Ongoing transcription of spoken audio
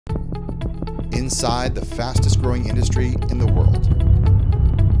Inside the fastest growing industry in the world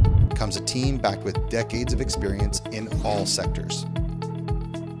comes a team backed with decades of experience in all sectors.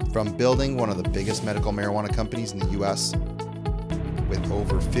 From building one of the biggest medical marijuana companies in the US with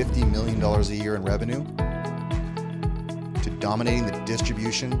over $50 million a year in revenue, to dominating the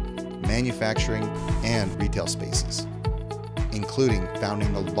distribution, manufacturing, and retail spaces, including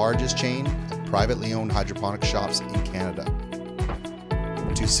founding the largest chain of privately owned hydroponic shops in Canada,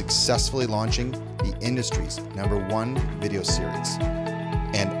 to successfully launching the industry's #1 video series,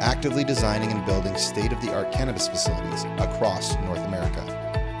 and actively designing and building state-of-the-art cannabis facilities across North America.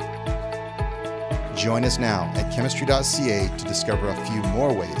 Join us now at chemistree.ca to discover a few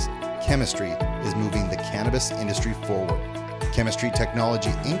more ways Chemistree is moving the cannabis industry forward. Chemistree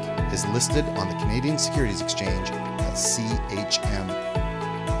Technology Inc. is listed on the Canadian Securities Exchange as CHM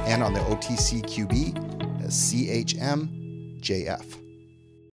and on the OTCQB as CHMJF.